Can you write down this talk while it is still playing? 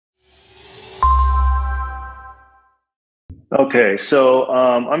Okay, so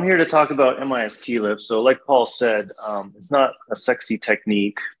I'm here to talk about MIS TLIF. So, like Paul said, it's not a sexy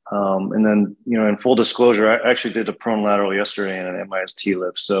technique. And then, in full disclosure, I actually did a prone lateral yesterday in an MIS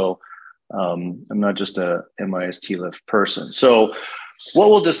TLIF. So, I'm not just a MIS TLIF person. So, what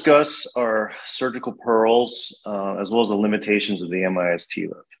we'll discuss are surgical pearls, as well as the limitations of the MIS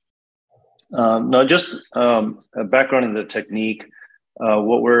TLIF. Now, just a background in the technique.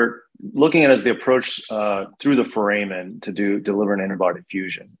 What we're looking at is the approach through the foramen to deliver an interbody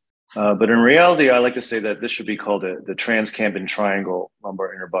fusion. But in reality, I like to say that this should be called the transcambin triangle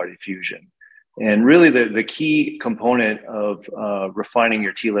lumbar interbody fusion. And really, the key component of refining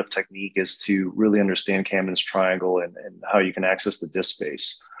your TLIF technique is to really understand Cambin's triangle and how you can access the disc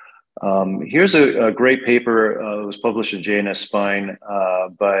space. Here's a great paper. It was published in JNS Spine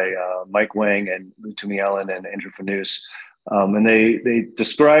by Mike Wang and Mutumi Allen and Andrew Fanous. And they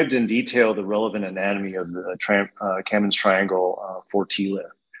described in detail the relevant anatomy of the Cambin's triangle for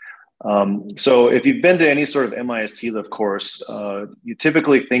TLIF. So if you've been to any sort of MIS TLIF course, you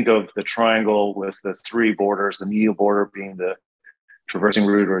typically think of the triangle with the three borders, the medial border being the traversing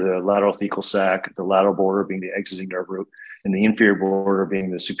root or the lateral thecal sac, the lateral border being the exiting nerve root, and the inferior border being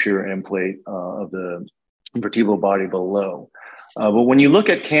the superior end plate of the vertebral body below. But when you look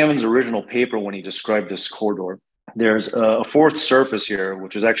at Cambin's original paper, when he described this corridor, there's a fourth surface here,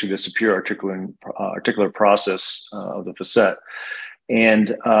 which is actually the superior articular process of the facet.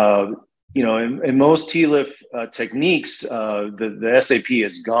 And, in most TLIF techniques, the SAP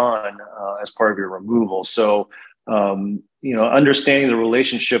is gone as part of your removal. So, understanding the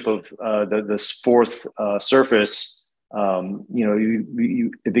relationship of this fourth surface,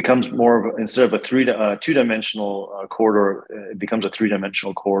 it becomes more of, instead of a two-dimensional corridor, it becomes a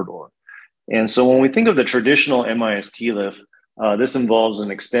three-dimensional corridor. And so when we think of the traditional MIS TLIF, this involves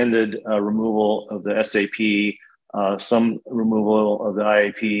an extended removal of the SAP, some removal of the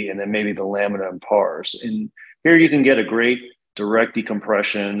IAP, and then maybe the lamina and pars. And here you can get a great direct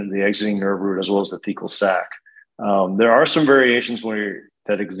decompression, the exiting nerve root, as well as the thecal sac. There are some variations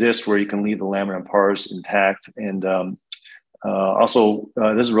that exist where you can leave the lamina and pars intact. And also,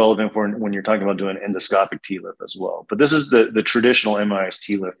 this is relevant for when you're talking about doing endoscopic TLIF as well. But this is the traditional MIS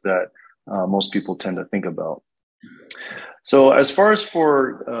TLIF that most people tend to think about. So as far as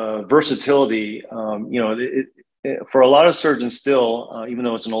for versatility, for a lot of surgeons still, even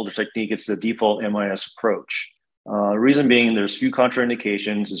though it's an older technique, it's the default MIS approach. The reason being there's few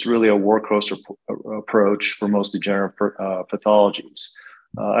contraindications. It's really a workhorse approach for most degenerative pathologies.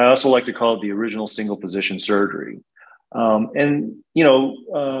 I also like to call it the original single position surgery. You're going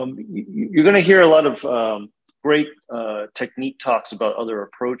to hear a lot of great technique talks about other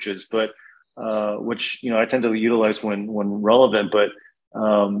approaches, but which I tend to utilize when relevant. But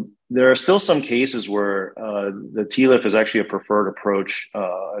there are still some cases where the TLIF is actually a preferred approach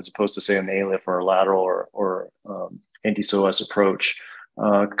as opposed to, say, an ALIF or a lateral or anti-psoas approach.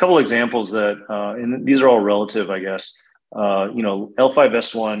 A couple examples that, and these are all relative, I guess.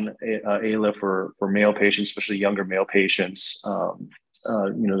 L5S1 ALIF for male patients, especially younger male patients.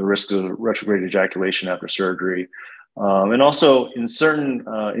 The risk of retrograde ejaculation after surgery. And also in certain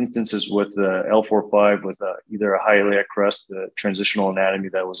instances with the L4-5 with either a high iliac crest, the transitional anatomy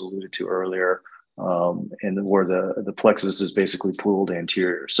that was alluded to earlier, and where the plexus is basically pooled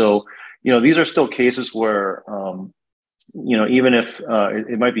anterior. So, these are still cases where, even if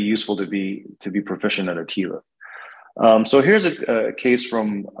it might be useful to be proficient at a TLIF. So here's a case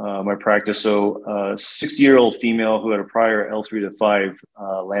from my practice. So 60-year-old female who had a prior L3 to 5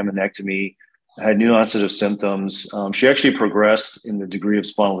 laminectomy, had new onset of symptoms. She actually progressed in the degree of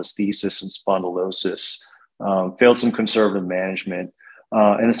spondylolisthesis and spondylosis, failed some conservative management.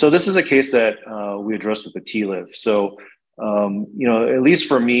 And so this is a case that we addressed with the TLIF. So, at least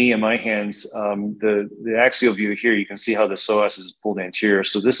for me in my hands, the axial view here, you can see how the psoas is pulled anterior.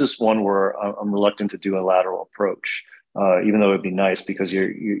 So this is one where I'm reluctant to do a lateral approach, even though it'd be nice because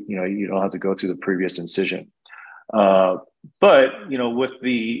you don't have to go through the previous incision. But with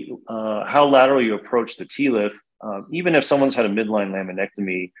the how lateral you approach the TLIF, even if someone's had a midline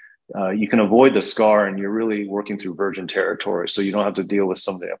laminectomy, you can avoid the scar, and you're really working through virgin territory, so you don't have to deal with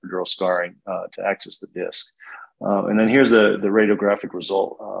some of the epidural scarring to access the disc. And then here's the radiographic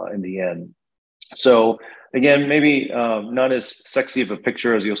result in the end. So again, maybe not as sexy of a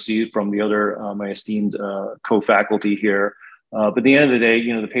picture as you'll see from the other my esteemed co-faculty here. But at the end of the day,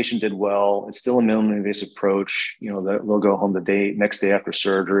 the patient did well. It's still a minimally invasive approach. They'll go home the next day after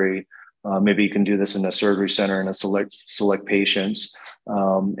surgery. Maybe you can do this in a surgery center and a select patients.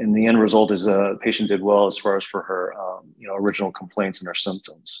 And the end result is the patient did well as far as for her, original complaints and her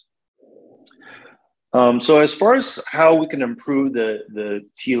symptoms. So as far as how we can improve the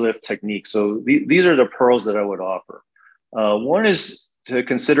TLIF technique, so these are the pearls that I would offer. One is to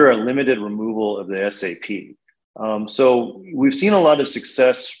consider a limited removal of the SAP. So we've seen a lot of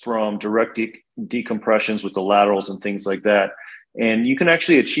success from direct decompressions with the laterals and things like that. And you can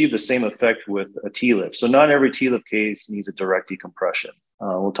actually achieve the same effect with a TLIF. So not every TLIF case needs a direct decompression.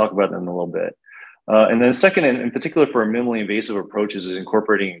 We'll talk about that in a little bit. And then second, in particular for minimally invasive approaches, is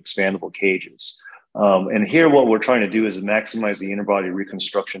incorporating expandable cages. And here what we're trying to do is maximize the interbody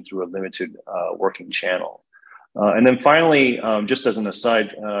reconstruction through a limited working channel. And then finally, just as an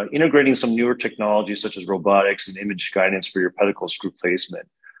aside, integrating some newer technologies such as robotics and image guidance for your pedicle screw placement.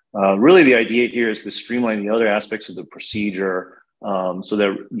 Really the idea here is to streamline the other aspects of the procedure so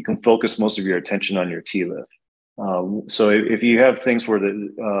that you can focus most of your attention on your TLIF. So if you have things where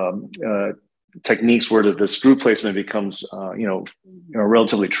the techniques where the screw placement becomes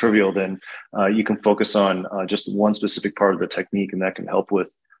relatively trivial, then you can focus on just one specific part of the technique, and that can help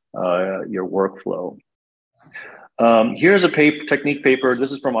with your workflow. Here's a technique paper.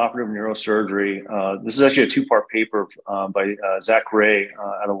 This is from Operative Neurosurgery. This is actually a two-part paper by Zach Ray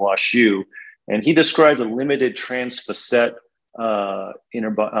out of WashU, and he described a limited transfacet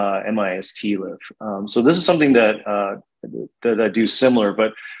MIS TLIF. So this is something that I do similar,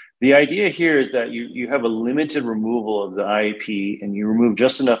 but the idea here is that you have a limited removal of the IAP and you remove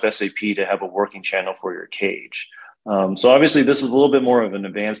just enough SAP to have a working channel for your cage. So obviously this is a little bit more of an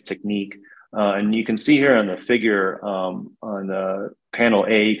advanced technique. And you can see here on the figure on the panel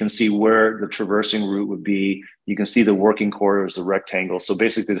A, you can see where the traversing route would be. You can see the working corridor is the rectangle. So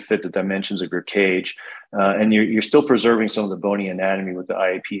basically to fit the dimensions of your cage. And you're still preserving some of the bony anatomy with the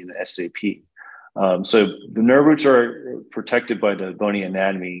IAP and the SAP. So the nerve roots are protected by the bony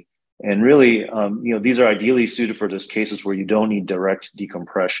anatomy. And really, these are ideally suited for those cases where you don't need direct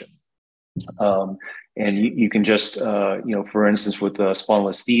decompression. And you can just, for instance, with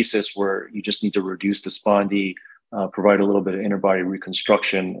spondylolisthesis, where you just need to reduce the spondy, provide a little bit of interbody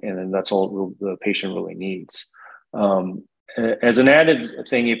reconstruction, and then that's all the patient really needs. As an added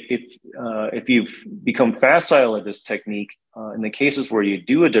thing, if you've become facile at this technique, in the cases where you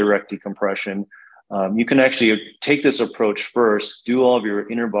do a direct decompression, you can actually take this approach first, do all of your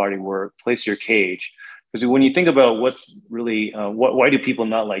interbody work, place your cage. Because when you think about what's really, why do people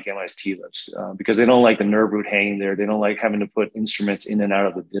not like MIS TLIFs? Because they don't like the nerve root hanging there. They don't like having to put instruments in and out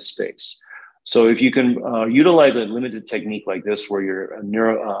of the disc space. So if you can utilize a limited technique like this, where your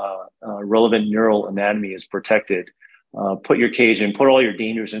relevant neural anatomy is protected, put your cage in, put all your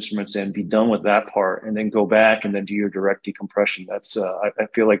dangerous instruments in, be done with that part, and then go back and then do your direct decompression. That's I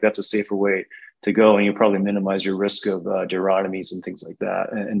feel like that's a safer way to go, and you probably minimize your risk of durotomies and things like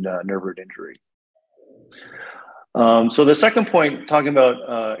that, and nerve root injury. So the second point, talking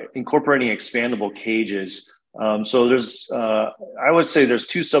about incorporating expandable cages. So there's, I would say there's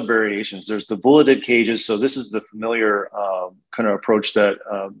two sub-variations. There's the bulleted cages. So this is the familiar kind of approach that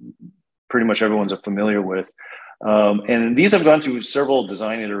pretty much everyone's familiar with. And these have gone through several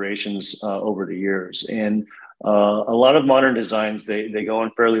design iterations over the years. And a lot of modern designs, they go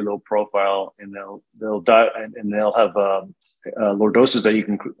on fairly low profile, and they'll have lordosis that you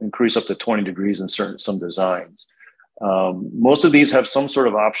can increase up to 20 degrees in some designs. Most of these have some sort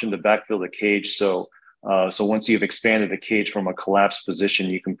of option to backfill the cage. So once you've expanded the cage from a collapsed position,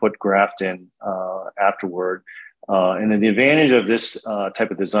 you can put graft in afterward. And then the advantage of this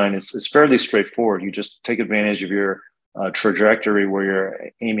type of design is fairly straightforward. You just take advantage of your trajectory where you're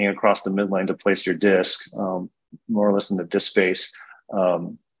aiming across the midline to place your disc, more or less in the disc space.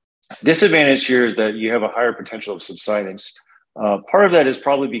 Disadvantage here is that you have a higher potential of subsidence. Part of that is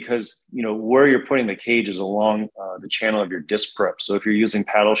probably because where you're putting the cage is along the channel of your disc prep. So if you're using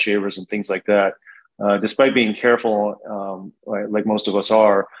paddle shavers and things like that, despite being careful, like most of us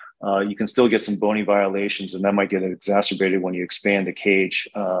are, you can still get some bony violations, and that might get exacerbated when you expand the cage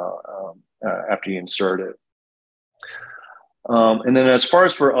after you insert it. And then as far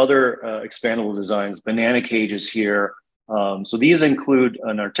as for other expandable designs, banana cages here. So these include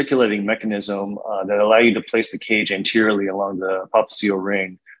an articulating mechanism that allow you to place the cage anteriorly along the apophyseal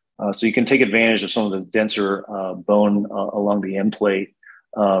ring. So you can take advantage of some of the denser bone along the end plate.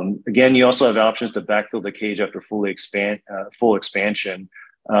 Again, you also have options to backfill the cage after full expansion.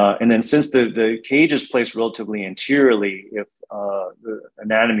 And then since the cage is placed relatively anteriorly, if the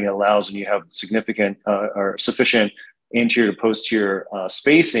anatomy allows and you have significant or sufficient anterior to posterior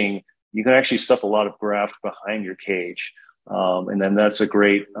spacing, you can actually stuff a lot of graft behind your cage. And then that's a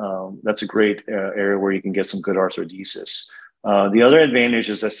great area where you can get some good arthrodesis. The other advantage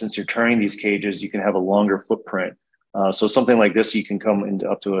is that since you're turning these cages, you can have a longer footprint. So something like this, you can come into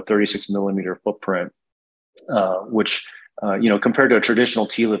up to a 36 millimeter footprint. which compared to a traditional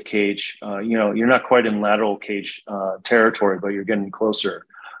TLIF cage, you're not quite in lateral cage territory, but you're getting closer.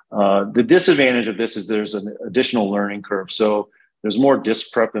 The disadvantage of this is there's an additional learning curve. So there's more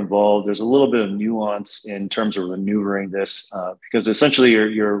disc prep involved. There's a little bit of nuance in terms of maneuvering this because essentially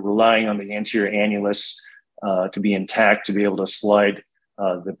you're relying on the anterior annulus to be intact to be able to slide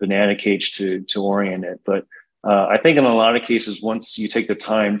the banana cage to orient it. But I think in a lot of cases, once you take the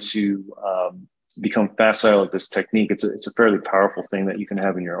time to become facile at this technique, it's a fairly powerful thing that you can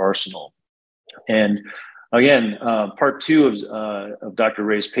have in your arsenal. And again, part two of Dr.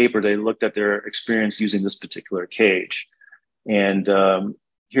 Ray's paper, they looked at their experience using this particular cage. And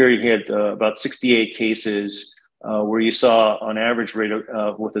here he had about 68 cases where you saw on average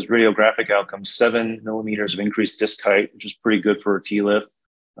with his radiographic outcomes, 7 millimeters of increased disc height, which is pretty good for a TLIF,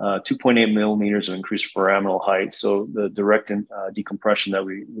 2.8 millimeters of increased foraminal height. So the direct decompression that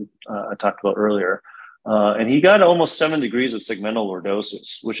I talked about earlier. And he got almost 7 degrees of segmental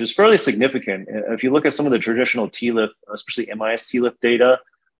lordosis, which is fairly significant. If you look at some of the traditional TLIF, especially MIS TLIF data,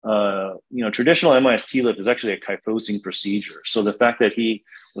 traditional MIS TLIF is actually a kyphosing procedure. So the fact that he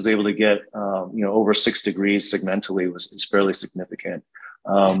was able to get, over 6 degrees segmentally is fairly significant.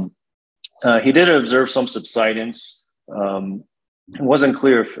 He did observe some subsidence. It wasn't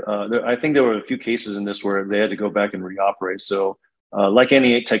clear if, I think there were a few cases in this where they had to go back and reoperate. So like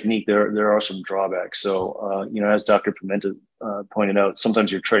any technique, there are some drawbacks. So, as Dr. Pimenta pointed out,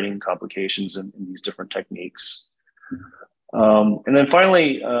 sometimes you're trading complications in these different techniques. And then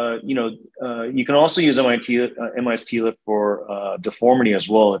finally, you can also use MIS TLIF for deformity as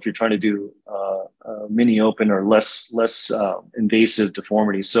well if you're trying to do mini open or less invasive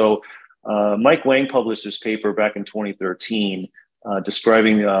deformity. So Mike Wang published this paper back in 2013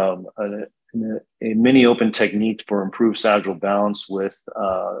 describing a mini open technique for improved sagittal balance with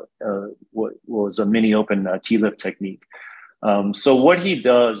what was a mini open TLIF technique. So what he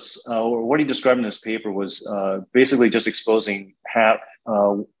does, or what he described in this paper was basically just exposing half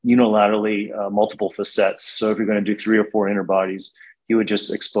unilaterally multiple facets. So if you're going to do 3 or 4 interbodies, he would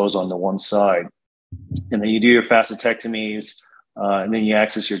just expose on the one side. And then you do your facetectomies, and then you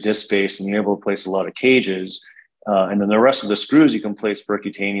access your disc space and you're able to place a lot of cages. And then the rest of the screws you can place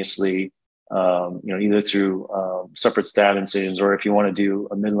percutaneously, either through separate stab incisions, or if you want to do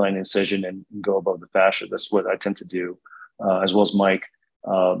a midline incision and go above the fascia. That's what I tend to do. As well as Mike,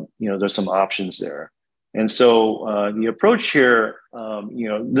 there's some options there. And so the approach here,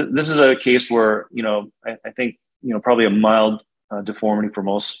 this is a case where, I think, probably a mild deformity for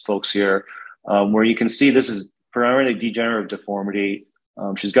most folks here, where you can see this is primarily degenerative deformity.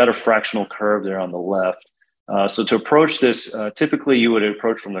 She's got a fractional curve there on the left. So to approach this, typically you would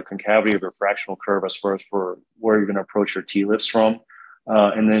approach from the concavity of her fractional curve as far as for where you're going to approach your TLIFs from.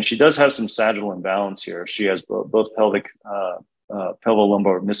 And then she does have some sagittal imbalance here. She has both pelvic,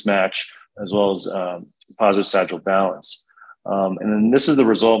 pelvo-lumbar mismatch, as well as positive sagittal balance. And then this is the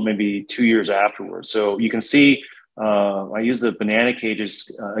result maybe 2 years afterwards. So you can see, I use the banana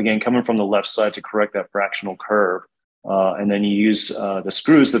cages, again, coming from the left side to correct that fractional curve. And then you use the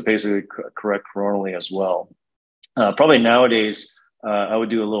screws that basically correct coronally as well. Probably nowadays, I would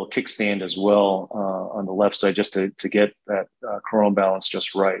do a little kickstand as well on the left side just to get that coronal balance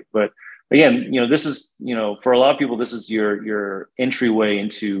just right. But again, this is, for a lot of people, this is your entryway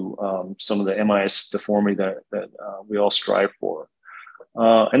into some of the MIS deformity that we all strive for.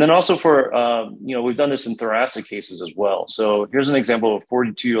 And then also for, we've done this in thoracic cases as well. So here's an example of a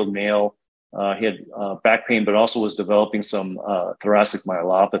 42-year-old male. He had back pain, but also was developing some thoracic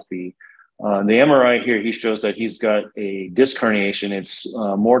myelopathy. The MRI here, he shows that he's got a disc herniation. It's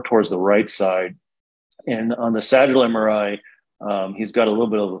more towards the right side. And on the sagittal MRI, he's got a little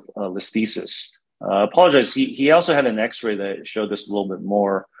bit of listhesis. I apologize. He also had an X-ray that showed this a little bit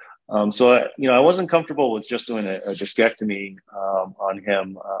more. So I wasn't comfortable with just doing a discectomy on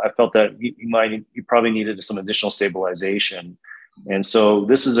him. I felt that he probably needed some additional stabilization. And so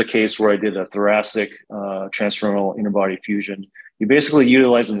this is a case where I did a thoracic transforaminal interbody fusion. You're basically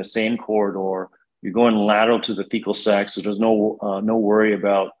utilizing the same corridor. You're going lateral to the thecal sac, so there's no worry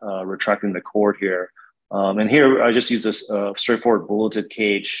about retracting the cord here. And here I just use this straightforward bulleted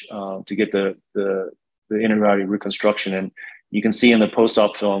cage to get the interbody reconstruction. And you can see in the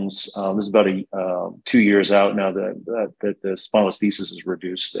post-op films, this is about 2 years out now that the spinalisthesis is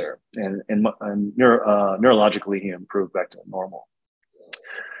reduced there, and neurologically he improved back to normal.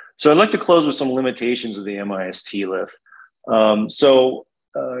 So I'd like to close with some limitations of the MIS TLIF.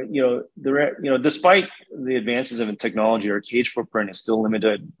 Despite the advances in technology, our cage footprint is still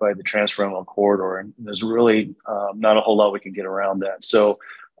limited by the transforaminal corridor, and there's really not a whole lot we can get around that. So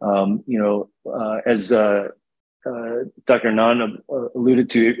As Dr. Anand alluded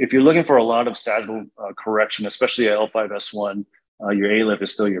to, if you're looking for a lot of sagittal correction, especially at L5S1, your ALIF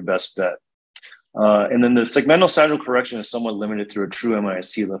is still your best bet. And then the segmental sagittal correction is somewhat limited through a true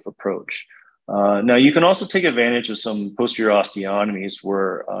MIS TLIF approach. Now, you can also take advantage of some posterior osteotomies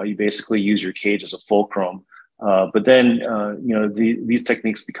where you basically use your cage as a fulcrum, but then these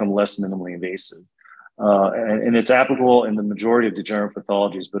techniques become less minimally invasive. And it's applicable in the majority of degenerative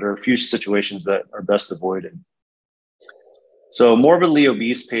pathologies, but there are a few situations that are best avoided. So morbidly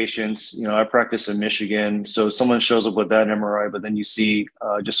obese patients, I practice in Michigan. So someone shows up with that MRI, but then you see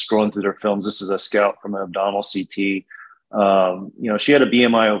just scrolling through their films, this is a scout from an abdominal CT. She had a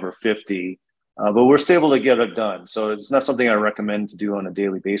BMI over 50, but we're still able to get it done. So it's not something I recommend to do on a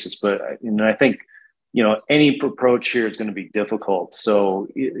daily basis, but I think, any approach here is going to be difficult. So,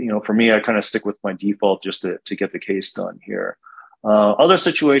 for me, I kind of stick with my default just to get the case done here. Other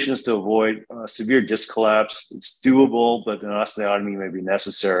situations to avoid severe disc collapse, it's doable, but an osteotomy may be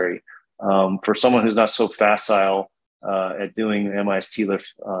necessary. For someone who's not so facile at doing MIS TLIF,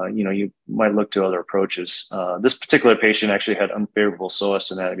 you might look to other approaches. This particular patient actually had unfavorable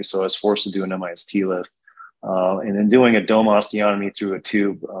psoas anatomy, so I was forced to do an MIS TLIF. And then doing a dome osteotomy through a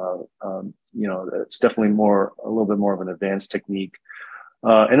tube, it's definitely a little bit more of an advanced technique.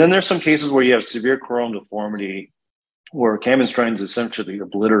 And then there's some cases where you have severe coronal deformity, where Kamen-Strang is essentially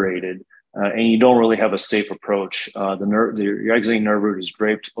obliterated, and you don't really have a safe approach. Your exiting nerve root is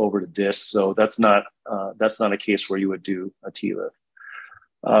draped over the disc, so that's not a case where you would do a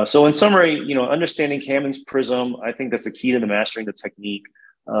TLIF. So in summary, understanding Kamen's prism, I think that's the key to the mastering the technique.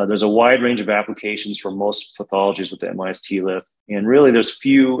 There's a wide range of applications for most pathologies with the MIS TLIF, and really there's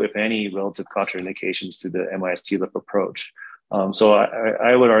few, if any, relative contraindications to the MIS TLIF approach. So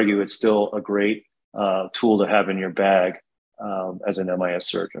I would argue it's still a great tool to have in your bag as an MIS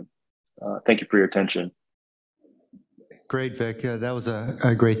surgeon. Thank you for your attention. Great, Vic. That was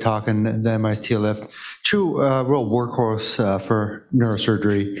a great talk on the MIS TLIF. True real workhorse for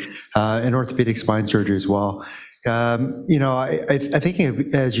neurosurgery and orthopedic spine surgery as well. I think,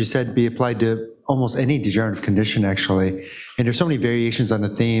 as you said, be applied to almost any degenerative condition, actually. And there's so many variations on the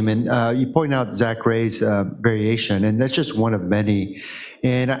theme. And you point out Zach Ray's variation, and that's just one of many.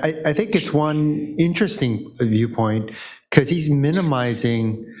 And I think it's one interesting viewpoint because he's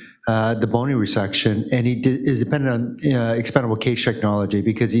minimizing the bony resection, and he is dependent on expandable cage technology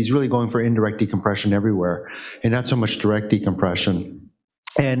because he's really going for indirect decompression everywhere and not so much direct decompression.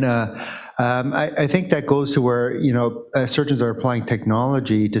 And I think that goes to where surgeons are applying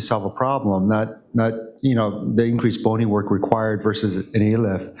technology to solve a problem, not the increased bony work required versus an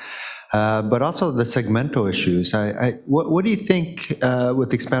ALIF, but also the segmental issues. What do you think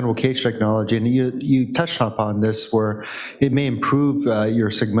with expandable cage technology? And you touched upon this, where it may improve your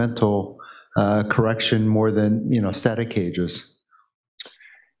segmental correction more than static cages.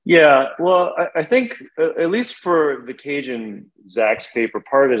 Yeah, well, I think at least for the cage in Zach's paper,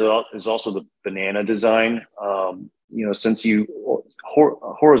 part of it is also the banana design. Since you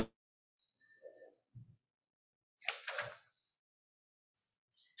horizontal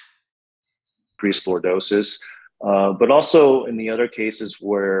increase lordosis, but also in the other cases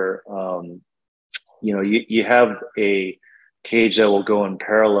where you have a cage that will go in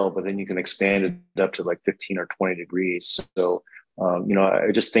parallel, but then you can expand it up to like 15 or 20 degrees. So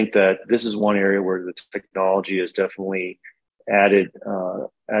I just think that this is one area where the technology has definitely added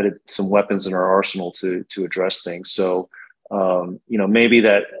some weapons in our arsenal to address things. So, maybe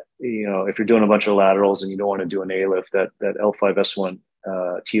that, if you're doing a bunch of laterals and you don't want to do an ALIF, that L5S1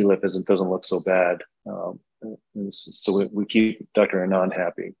 TLIF doesn't look so bad. So we keep Dr. Anand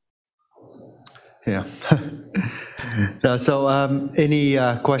happy. Yeah. So any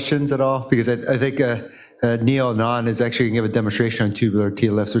questions at all? Because I think Neil Anand is actually going to give a demonstration on tubular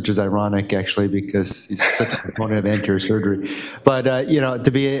TLIFs, which is ironic, actually, because he's such a proponent of anterior surgery. But,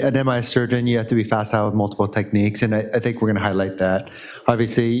 to be an MIS surgeon, you have to be facile with multiple techniques, and I think we're going to highlight that.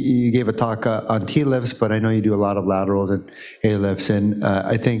 Obviously, you gave a talk on TLIFs, but I know you do a lot of laterals and ALIFs, and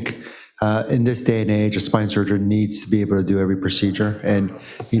I think in this day and age, a spine surgeon needs to be able to do every procedure and,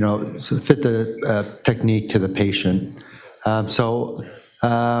 fit the technique to the patient.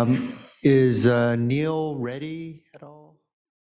 Is Neil ready at all?